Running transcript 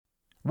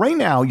Right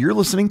now, you're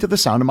listening to the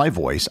sound of my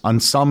voice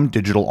on some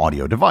digital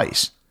audio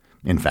device.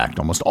 In fact,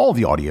 almost all of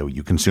the audio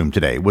you consume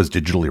today was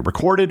digitally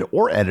recorded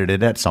or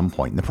edited at some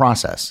point in the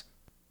process.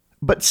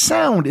 But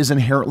sound is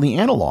inherently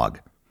analog.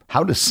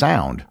 How does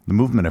sound, the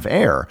movement of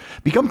air,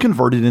 become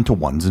converted into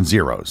ones and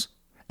zeros?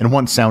 And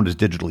once sound is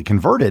digitally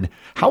converted,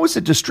 how is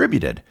it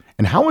distributed?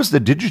 And how has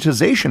the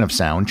digitization of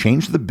sound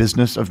changed the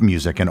business of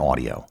music and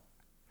audio?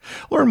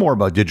 Learn more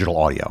about digital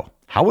audio,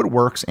 how it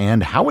works,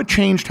 and how it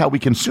changed how we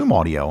consume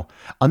audio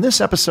on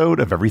this episode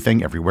of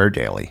Everything Everywhere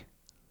Daily.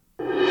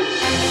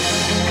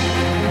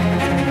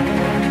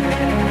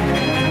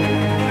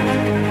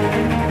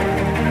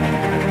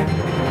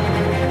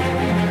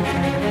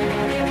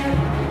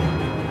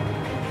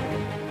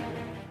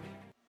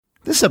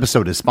 This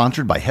episode is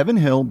sponsored by Heaven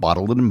Hill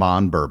Bottled &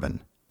 Bond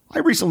Bourbon. I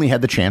recently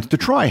had the chance to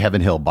try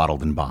Heaven Hill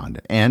Bottled & Bond,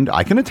 and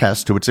I can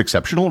attest to its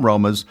exceptional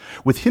aromas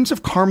with hints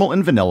of caramel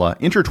and vanilla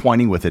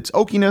intertwining with its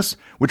oakiness,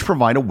 which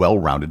provide a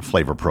well-rounded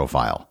flavor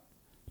profile.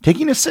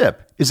 Taking a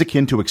sip is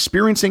akin to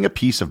experiencing a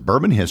piece of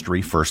bourbon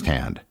history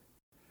firsthand.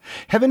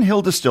 Heaven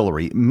Hill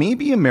Distillery may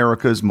be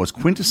America's most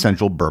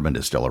quintessential bourbon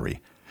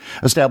distillery.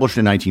 Established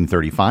in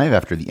 1935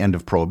 after the end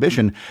of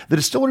Prohibition, the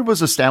distillery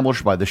was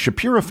established by the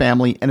Shapira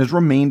family and has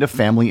remained a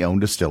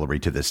family-owned distillery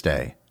to this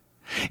day.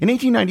 In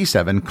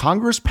 1897,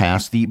 Congress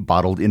passed the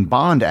Bottled in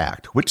Bond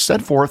Act, which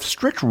set forth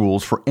strict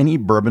rules for any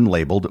bourbon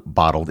labeled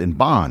bottled in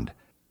bond.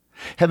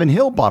 Heaven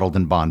Hill Bottled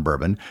in Bond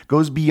Bourbon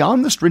goes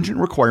beyond the stringent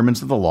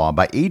requirements of the law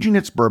by aging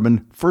its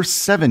bourbon for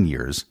 7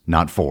 years,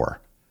 not 4.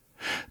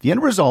 The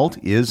end result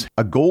is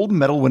a gold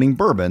medal-winning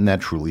bourbon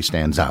that truly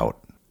stands out.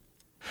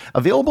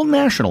 Available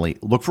nationally,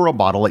 look for a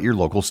bottle at your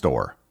local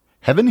store.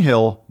 Heaven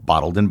Hill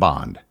Bottled in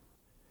Bond.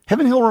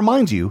 Heaven Hill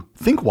reminds you,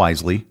 think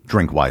wisely,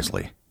 drink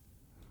wisely.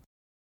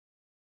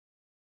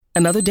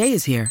 Another day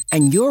is here,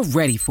 and you're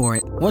ready for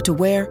it. What to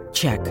wear?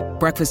 Check.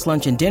 Breakfast,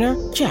 lunch, and dinner?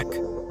 Check.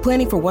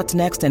 Planning for what's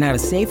next and how to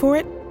save for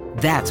it?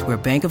 That's where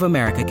Bank of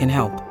America can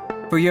help.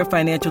 For your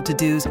financial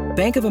to-dos,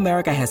 Bank of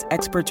America has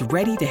experts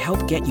ready to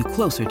help get you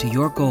closer to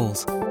your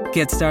goals.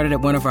 Get started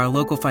at one of our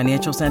local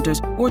financial centers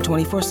or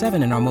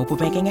 24/7 in our mobile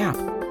banking app.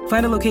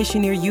 Find a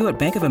location near you at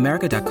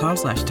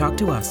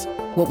bankofamerica.com/talktous.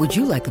 What would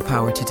you like the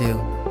power to do?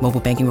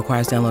 Mobile banking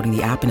requires downloading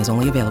the app and is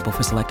only available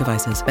for select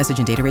devices. Message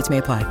and data rates may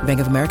apply. Bank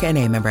of America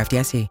N.A., member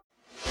FDIC.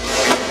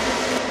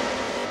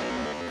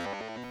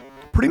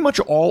 Pretty much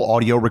all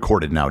audio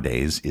recorded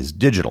nowadays is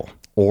digital,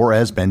 or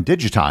has been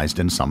digitized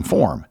in some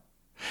form.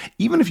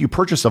 Even if you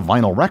purchase a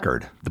vinyl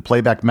record, the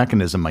playback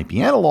mechanism might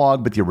be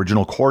analog, but the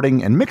original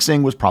recording and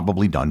mixing was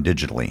probably done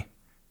digitally.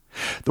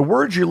 The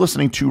words you're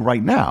listening to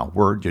right now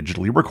were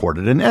digitally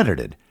recorded and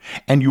edited,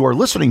 and you are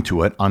listening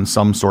to it on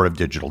some sort of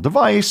digital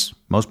device,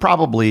 most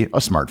probably a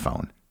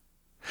smartphone.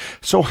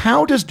 So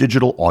how does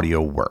digital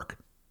audio work?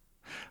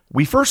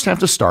 We first have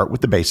to start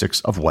with the basics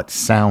of what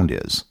sound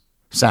is.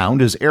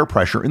 Sound is air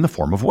pressure in the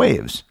form of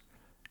waves.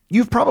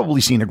 You've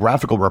probably seen a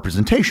graphical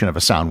representation of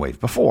a sound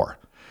wave before.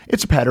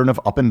 It's a pattern of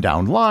up and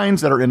down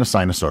lines that are in a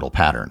sinusoidal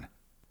pattern.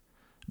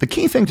 The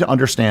key thing to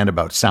understand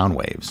about sound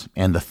waves,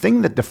 and the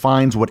thing that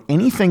defines what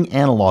anything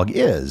analog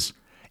is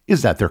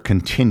that they're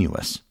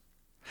continuous.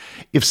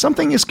 If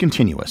something is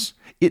continuous,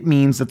 it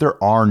means that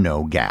there are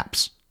no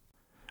gaps.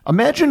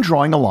 Imagine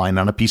drawing a line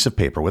on a piece of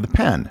paper with a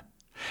pen.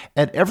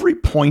 At every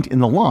point in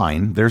the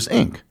line, there's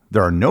ink.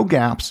 There are no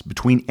gaps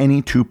between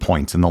any 2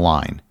 points in the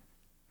line.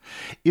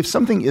 If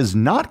something is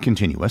not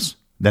continuous,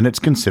 then it's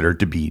considered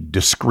to be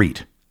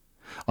discrete.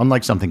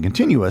 Unlike something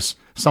continuous,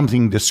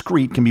 something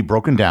discrete can be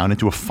broken down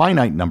into a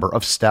finite number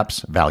of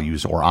steps,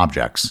 values, or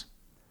objects.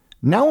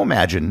 Now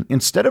imagine,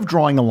 instead of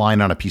drawing a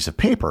line on a piece of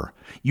paper,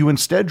 you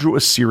instead drew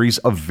a series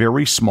of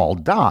very small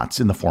dots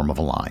in the form of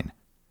a line.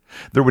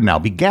 There would now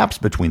be gaps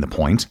between the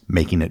points,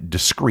 making it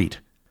discrete.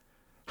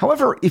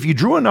 However, if you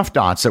drew enough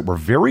dots that were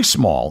very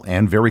small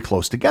and very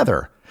close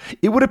together,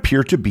 it would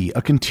appear to be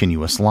a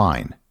continuous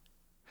line.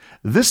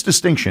 This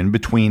distinction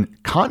between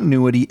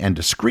continuity and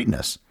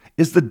discreteness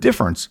is the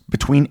difference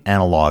between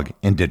analog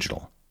and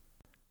digital.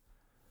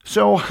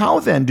 So how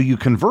then do you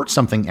convert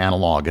something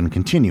analog and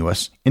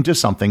continuous into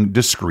something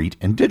discrete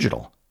and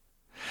digital?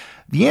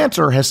 The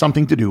answer has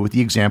something to do with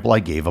the example I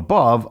gave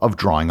above of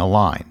drawing a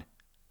line.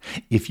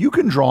 If you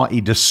can draw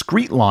a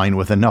discrete line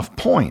with enough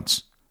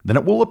points, then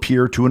it will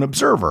appear to an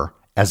observer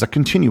as a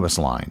continuous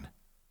line.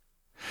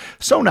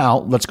 So now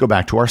let's go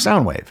back to our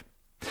sound wave.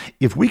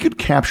 If we could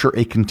capture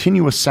a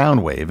continuous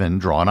sound wave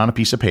and draw it on a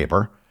piece of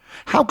paper,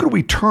 how could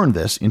we turn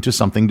this into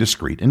something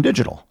discrete and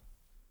digital?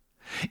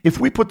 If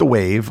we put the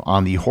wave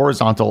on the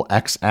horizontal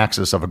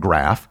x-axis of a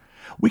graph,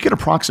 we could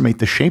approximate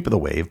the shape of the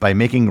wave by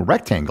making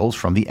rectangles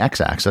from the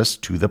x-axis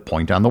to the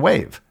point on the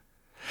wave.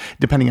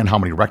 Depending on how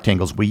many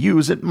rectangles we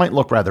use, it might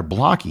look rather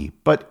blocky,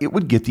 but it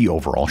would get the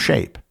overall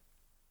shape.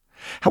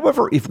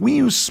 However, if we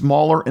use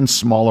smaller and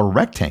smaller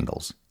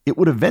rectangles, it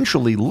would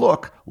eventually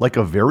look like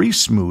a very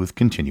smooth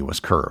continuous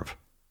curve.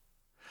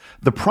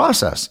 The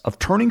process of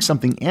turning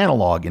something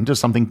analog into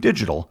something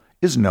digital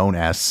is known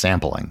as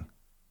sampling.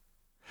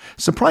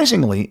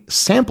 Surprisingly,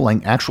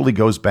 sampling actually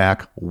goes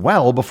back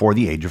well before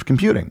the age of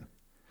computing.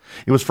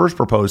 It was first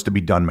proposed to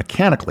be done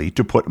mechanically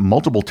to put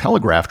multiple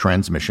telegraph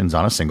transmissions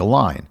on a single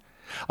line,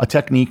 a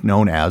technique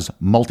known as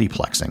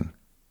multiplexing.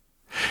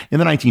 In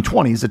the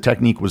 1920s, a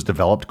technique was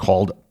developed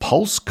called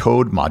pulse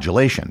code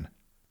modulation.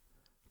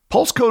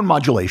 Pulse code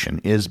modulation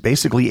is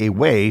basically a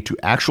way to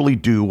actually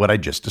do what I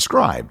just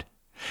described.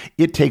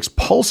 It takes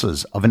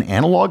pulses of an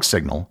analog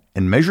signal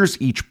and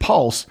measures each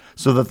pulse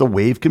so that the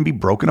wave can be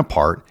broken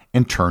apart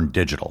and turned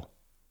digital.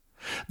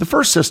 The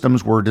first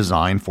systems were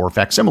designed for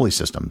facsimile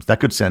systems that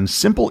could send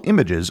simple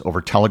images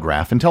over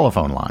telegraph and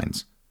telephone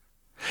lines.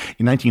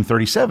 In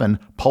 1937,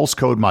 pulse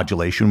code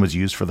modulation was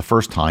used for the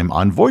first time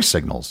on voice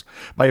signals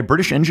by a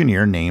British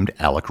engineer named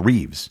Alec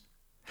Reeves.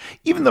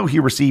 Even though he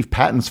received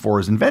patents for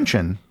his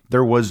invention,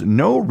 there was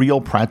no real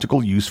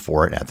practical use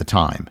for it at the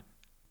time.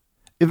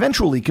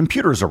 Eventually,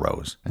 computers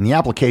arose, and the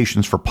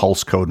applications for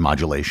pulse code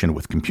modulation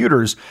with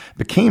computers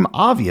became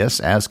obvious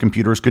as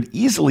computers could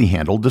easily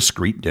handle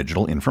discrete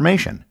digital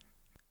information.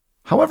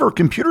 However,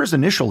 computers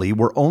initially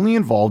were only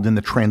involved in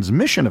the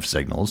transmission of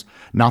signals,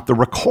 not the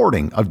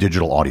recording of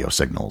digital audio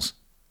signals.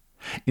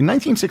 In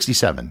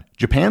 1967,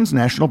 Japan's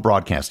national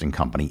broadcasting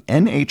company,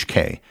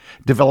 NHK,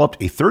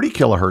 developed a 30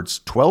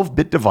 kHz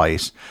 12-bit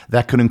device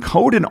that could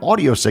encode an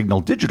audio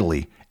signal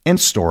digitally and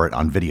store it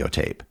on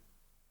videotape.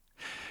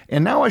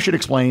 And now I should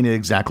explain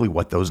exactly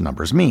what those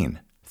numbers mean,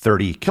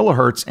 30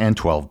 kHz and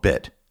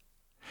 12-bit.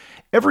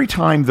 Every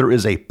time there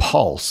is a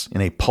pulse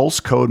in a pulse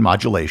code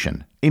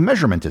modulation, a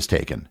measurement is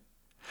taken.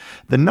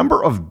 The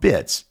number of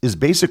bits is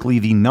basically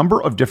the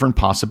number of different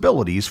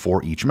possibilities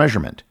for each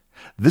measurement.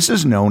 This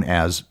is known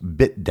as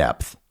bit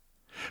depth.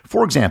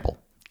 For example,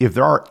 if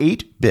there are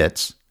 8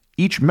 bits,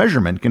 each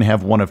measurement can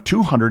have one of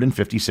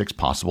 256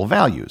 possible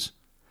values.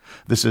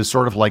 This is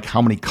sort of like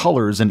how many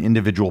colors an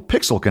individual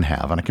pixel can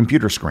have on a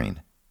computer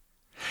screen.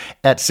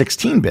 At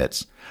 16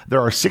 bits, there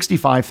are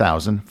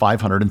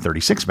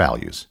 65,536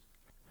 values.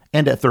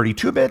 And at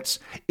 32 bits,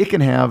 it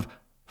can have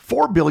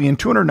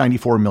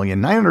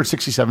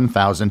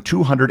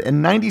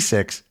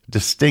 4,294,967,296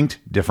 distinct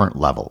different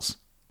levels.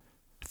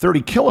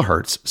 30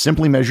 kilohertz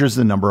simply measures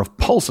the number of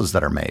pulses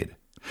that are made.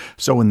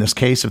 So in this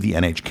case of the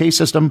NHK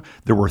system,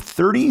 there were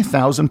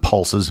 30,000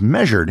 pulses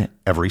measured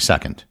every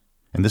second.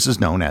 And this is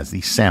known as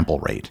the sample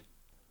rate.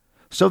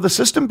 So the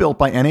system built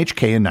by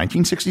NHK in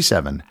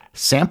 1967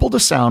 sampled a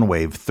sound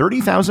wave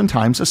 30,000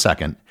 times a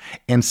second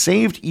and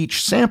saved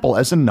each sample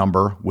as a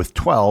number with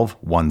 12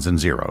 ones and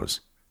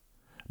zeros.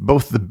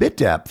 Both the bit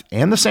depth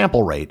and the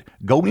sample rate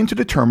go into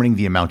determining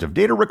the amount of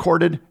data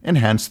recorded and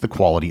hence the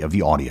quality of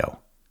the audio.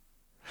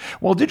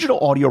 While digital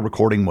audio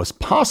recording was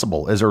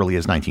possible as early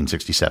as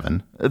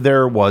 1967,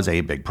 there was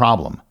a big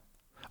problem.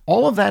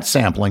 All of that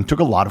sampling took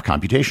a lot of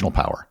computational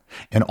power,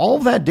 and all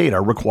of that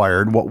data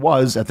required what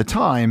was, at the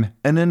time,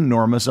 an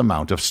enormous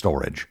amount of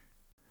storage.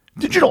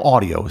 Digital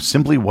audio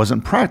simply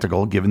wasn't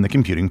practical given the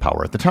computing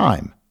power at the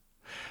time.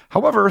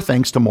 However,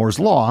 thanks to Moore's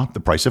Law, the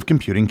price of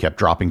computing kept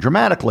dropping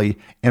dramatically,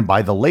 and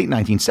by the late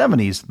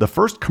 1970s, the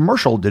first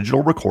commercial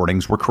digital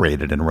recordings were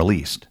created and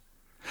released.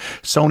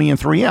 Sony and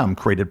 3M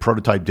created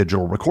prototype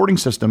digital recording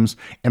systems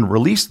and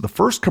released the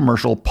first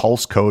commercial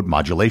pulse code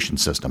modulation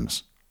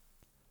systems.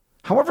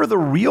 However, the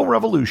real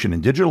revolution in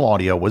digital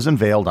audio was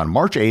unveiled on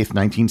March 8,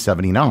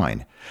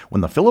 1979,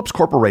 when the Philips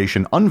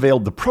Corporation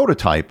unveiled the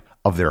prototype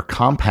of their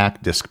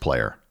compact disc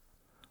player.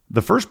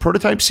 The first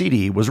prototype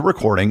CD was a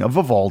recording of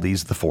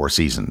Vivaldi's The Four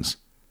Seasons.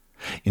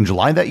 In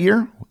July that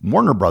year,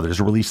 Warner Brothers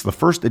released the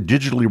first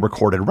digitally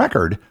recorded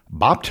record,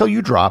 Bop Till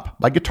You Drop,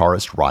 by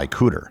guitarist Ry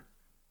Cooder.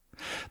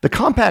 The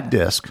compact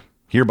disc,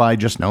 hereby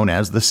just known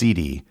as the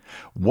CD,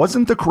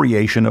 wasn't the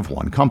creation of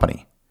one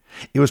company.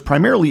 It was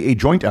primarily a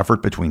joint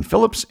effort between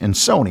Philips and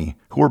Sony,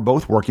 who were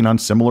both working on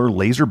similar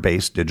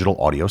laser-based digital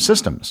audio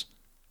systems.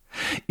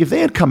 If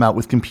they had come out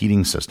with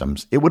competing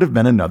systems, it would have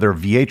been another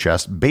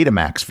VHS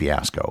Betamax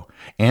fiasco,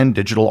 and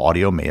digital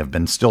audio may have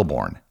been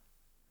stillborn.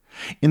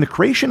 In the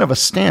creation of a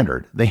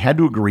standard, they had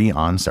to agree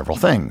on several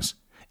things,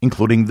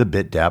 including the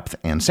bit depth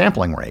and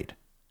sampling rate.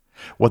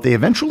 What they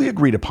eventually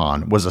agreed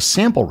upon was a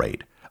sample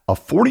rate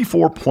of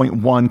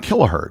 44.1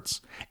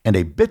 kilohertz and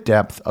a bit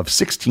depth of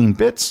 16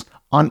 bits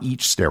on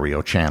each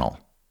stereo channel.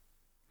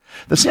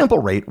 The sample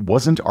rate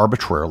wasn't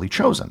arbitrarily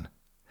chosen.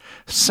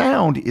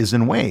 Sound is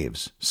in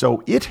waves,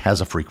 so it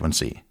has a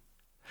frequency.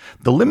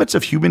 The limits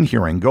of human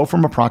hearing go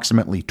from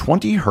approximately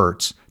 20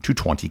 Hz to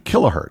 20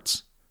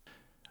 kHz.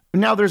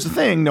 Now there's a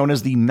thing known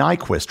as the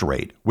Nyquist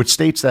rate, which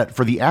states that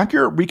for the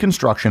accurate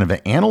reconstruction of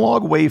an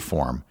analog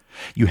waveform,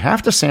 you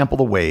have to sample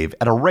the wave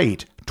at a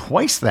rate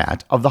twice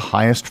that of the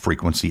highest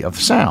frequency of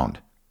the sound.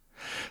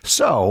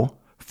 So,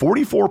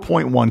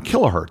 44.1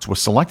 kilohertz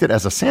was selected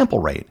as a sample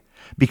rate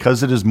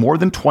because it is more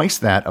than twice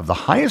that of the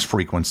highest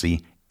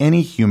frequency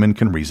any human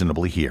can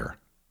reasonably hear.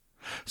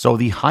 So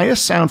the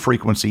highest sound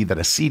frequency that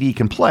a CD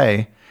can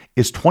play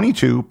is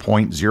 22.05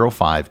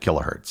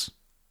 kilohertz.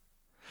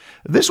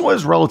 This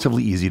was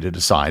relatively easy to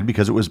decide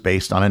because it was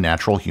based on a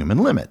natural human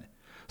limit.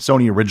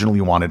 Sony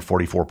originally wanted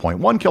 44.1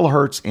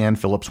 kilohertz and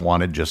Philips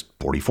wanted just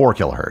 44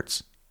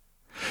 kilohertz.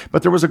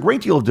 But there was a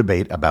great deal of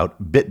debate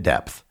about bit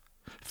depth.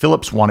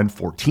 Philips wanted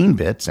 14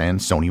 bits and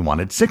Sony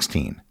wanted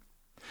 16.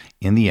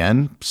 In the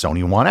end,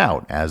 Sony won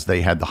out, as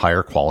they had the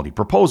higher quality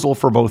proposal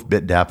for both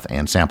bit depth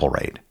and sample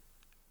rate.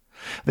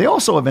 They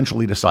also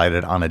eventually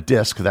decided on a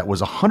disc that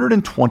was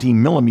 120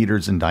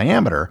 millimeters in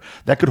diameter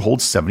that could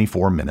hold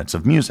 74 minutes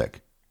of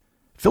music.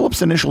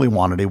 Philips initially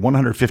wanted a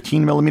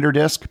 115 millimeter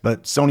disc,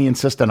 but Sony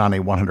insisted on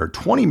a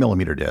 120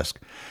 millimeter disc,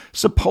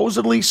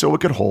 supposedly so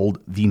it could hold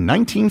the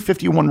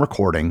 1951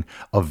 recording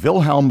of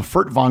Wilhelm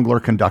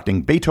Furtwängler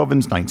conducting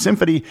Beethoven's Ninth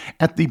Symphony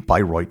at the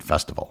Bayreuth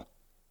Festival.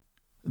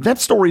 That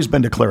story's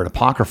been declared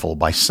apocryphal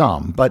by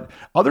some, but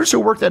others who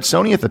worked at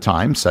Sony at the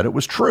time said it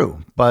was true,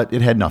 but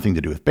it had nothing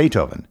to do with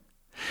Beethoven.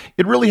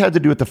 It really had to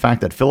do with the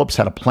fact that Philips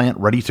had a plant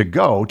ready to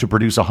go to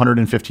produce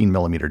 115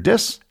 millimeter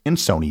discs, and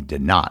Sony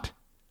did not.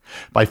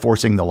 By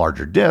forcing the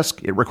larger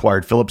disc, it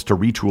required Philips to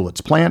retool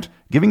its plant,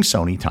 giving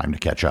Sony time to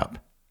catch up.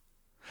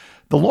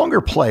 The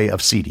longer play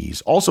of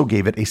CDs also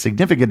gave it a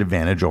significant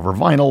advantage over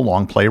vinyl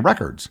long play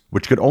records,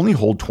 which could only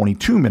hold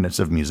 22 minutes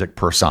of music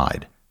per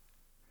side.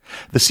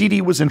 The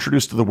CD was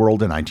introduced to the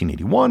world in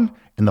 1981,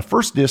 and the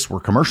first discs were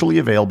commercially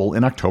available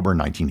in October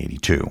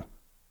 1982.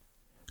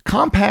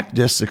 Compact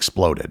discs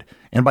exploded,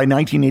 and by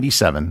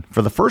 1987,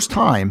 for the first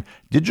time,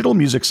 digital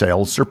music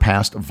sales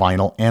surpassed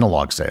vinyl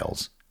analog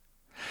sales.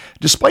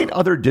 Despite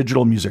other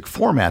digital music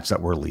formats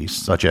that were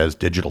released, such as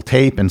digital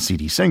tape and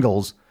CD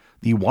singles,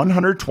 the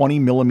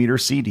 120mm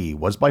CD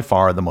was by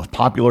far the most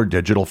popular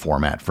digital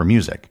format for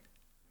music.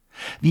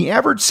 The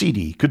average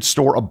CD could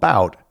store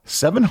about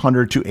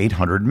 700 to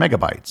 800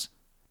 megabytes.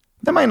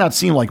 That might not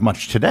seem like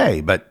much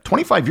today, but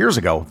 25 years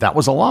ago, that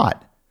was a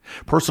lot.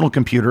 Personal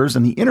computers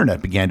and the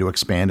internet began to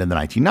expand in the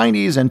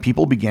 1990s, and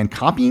people began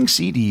copying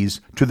CDs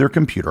to their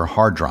computer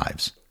hard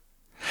drives.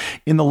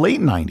 In the late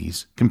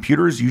 90s,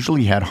 computers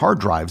usually had hard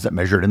drives that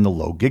measured in the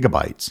low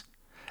gigabytes.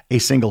 A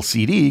single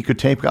CD could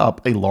take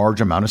up a large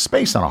amount of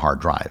space on a hard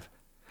drive.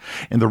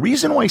 And the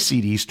reason why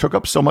CDs took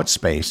up so much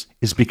space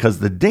is because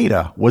the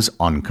data was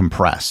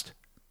uncompressed.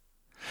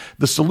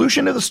 The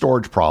solution to the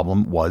storage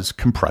problem was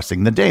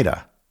compressing the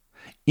data.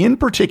 In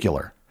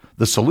particular,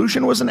 the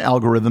solution was an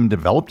algorithm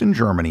developed in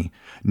Germany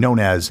known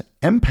as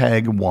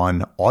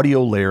MPEG-1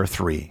 Audio Layer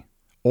 3,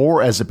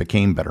 or as it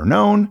became better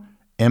known,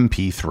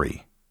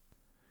 MP3.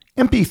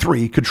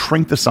 MP3 could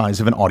shrink the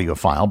size of an audio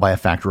file by a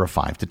factor of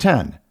 5 to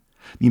 10,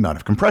 the amount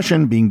of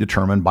compression being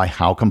determined by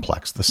how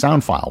complex the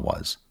sound file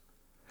was.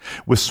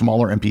 With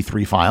smaller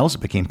MP3 files,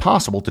 it became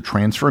possible to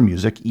transfer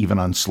music even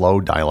on slow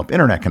dial-up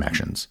internet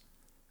connections.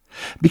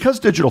 Because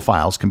digital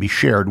files can be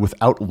shared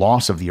without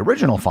loss of the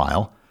original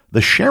file,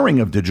 the sharing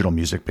of digital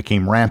music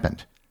became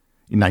rampant.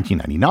 In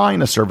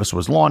 1999, a service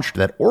was launched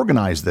that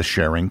organized this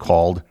sharing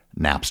called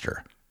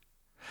Napster.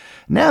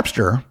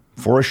 Napster,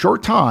 for a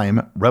short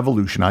time,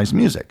 revolutionized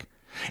music,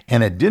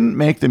 and it didn't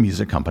make the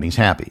music companies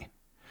happy.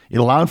 It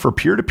allowed for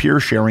peer-to-peer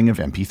sharing of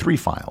MP3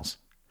 files.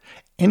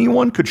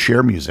 Anyone could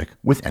share music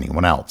with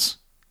anyone else.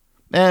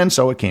 And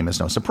so it came as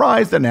no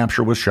surprise that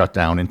Napster was shut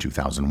down in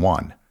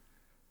 2001.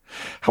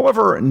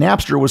 However,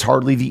 Napster was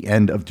hardly the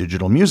end of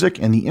digital music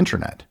and the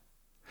internet.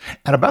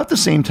 At about the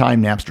same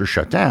time Napster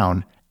shut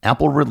down,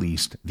 Apple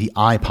released the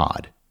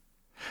iPod.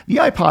 The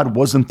iPod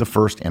wasn't the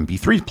first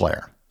MP3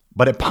 player,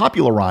 but it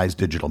popularized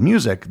digital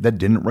music that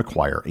didn't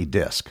require a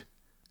disc.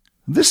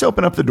 This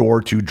opened up the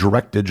door to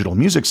direct digital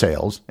music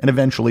sales and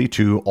eventually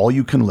to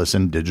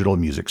all-you-can-listen digital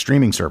music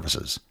streaming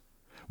services.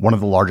 One of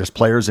the largest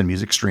players in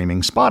music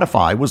streaming,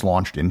 Spotify, was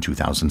launched in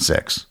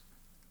 2006.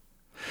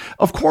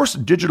 Of course,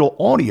 digital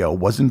audio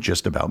wasn't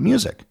just about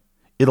music.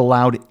 It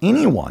allowed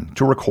anyone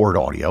to record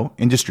audio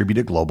and distribute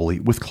it globally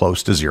with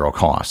close to zero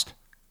cost.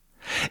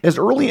 As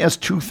early as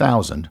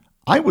 2000,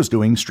 I was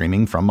doing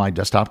streaming from my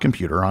desktop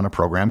computer on a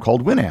program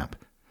called Winamp.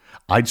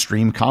 I'd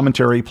stream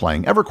commentary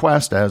playing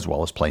EverQuest as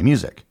well as play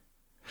music.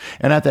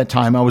 And at that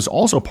time, I was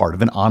also part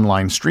of an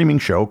online streaming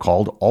show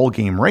called All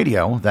Game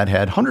Radio that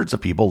had hundreds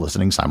of people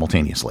listening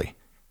simultaneously.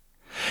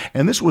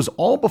 And this was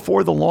all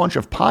before the launch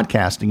of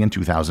podcasting in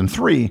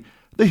 2003,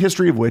 the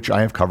history of which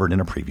I have covered in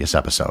a previous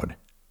episode.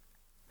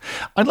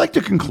 I'd like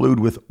to conclude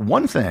with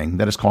one thing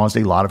that has caused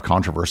a lot of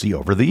controversy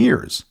over the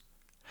years.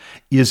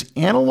 Is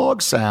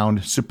analog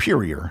sound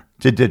superior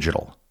to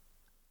digital?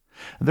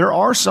 There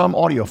are some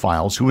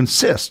audiophiles who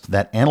insist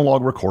that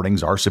analog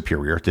recordings are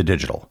superior to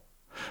digital.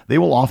 They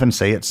will often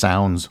say it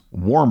sounds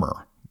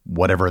warmer,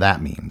 whatever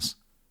that means.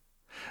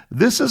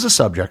 This is a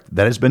subject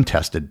that has been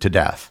tested to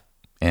death,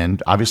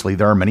 and obviously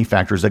there are many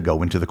factors that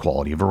go into the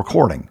quality of a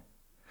recording.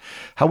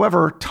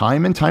 However,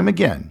 time and time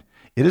again,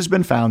 it has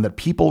been found that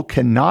people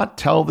cannot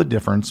tell the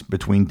difference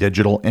between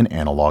digital and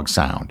analog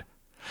sound,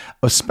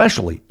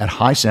 especially at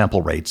high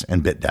sample rates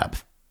and bit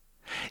depth.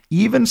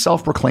 Even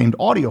self-proclaimed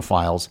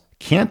audiophiles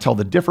can't tell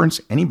the difference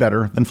any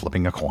better than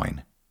flipping a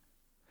coin.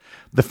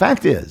 The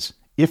fact is,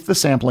 if the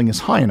sampling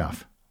is high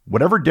enough,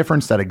 whatever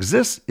difference that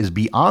exists is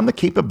beyond the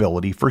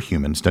capability for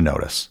humans to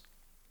notice.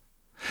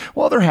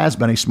 While there has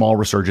been a small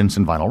resurgence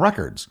in vinyl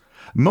records,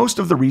 most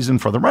of the reason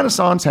for the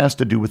renaissance has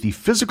to do with the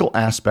physical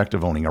aspect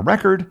of owning a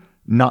record,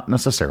 not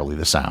necessarily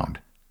the sound.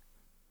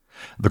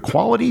 The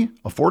quality,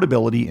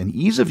 affordability, and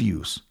ease of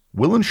use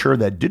will ensure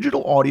that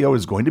digital audio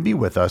is going to be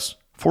with us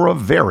for a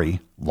very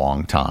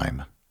long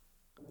time.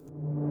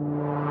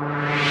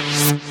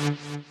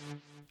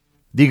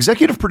 The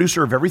executive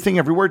producer of Everything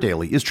Everywhere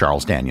Daily is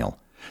Charles Daniel.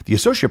 The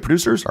associate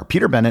producers are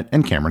Peter Bennett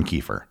and Cameron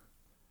Kiefer.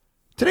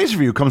 Today's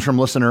review comes from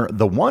listener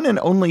The One and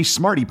Only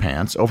Smarty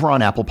Pants over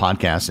on Apple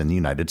Podcasts in the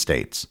United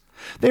States.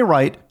 They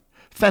write,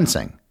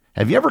 Fencing.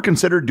 Have you ever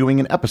considered doing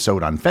an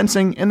episode on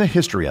fencing and the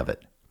history of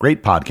it?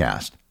 Great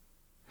podcast.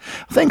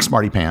 Thanks,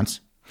 Smarty Pants.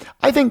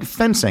 I think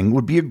fencing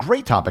would be a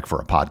great topic for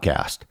a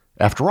podcast.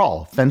 After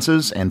all,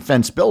 fences and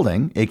fence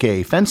building,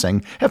 aka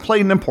fencing, have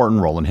played an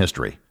important role in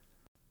history.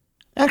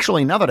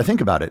 Actually, now that I think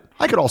about it,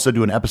 I could also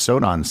do an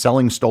episode on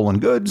selling stolen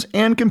goods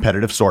and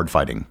competitive sword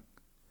fighting.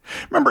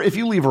 Remember, if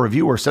you leave a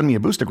review or send me a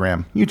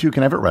Boostagram, you too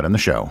can have it read on the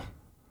show.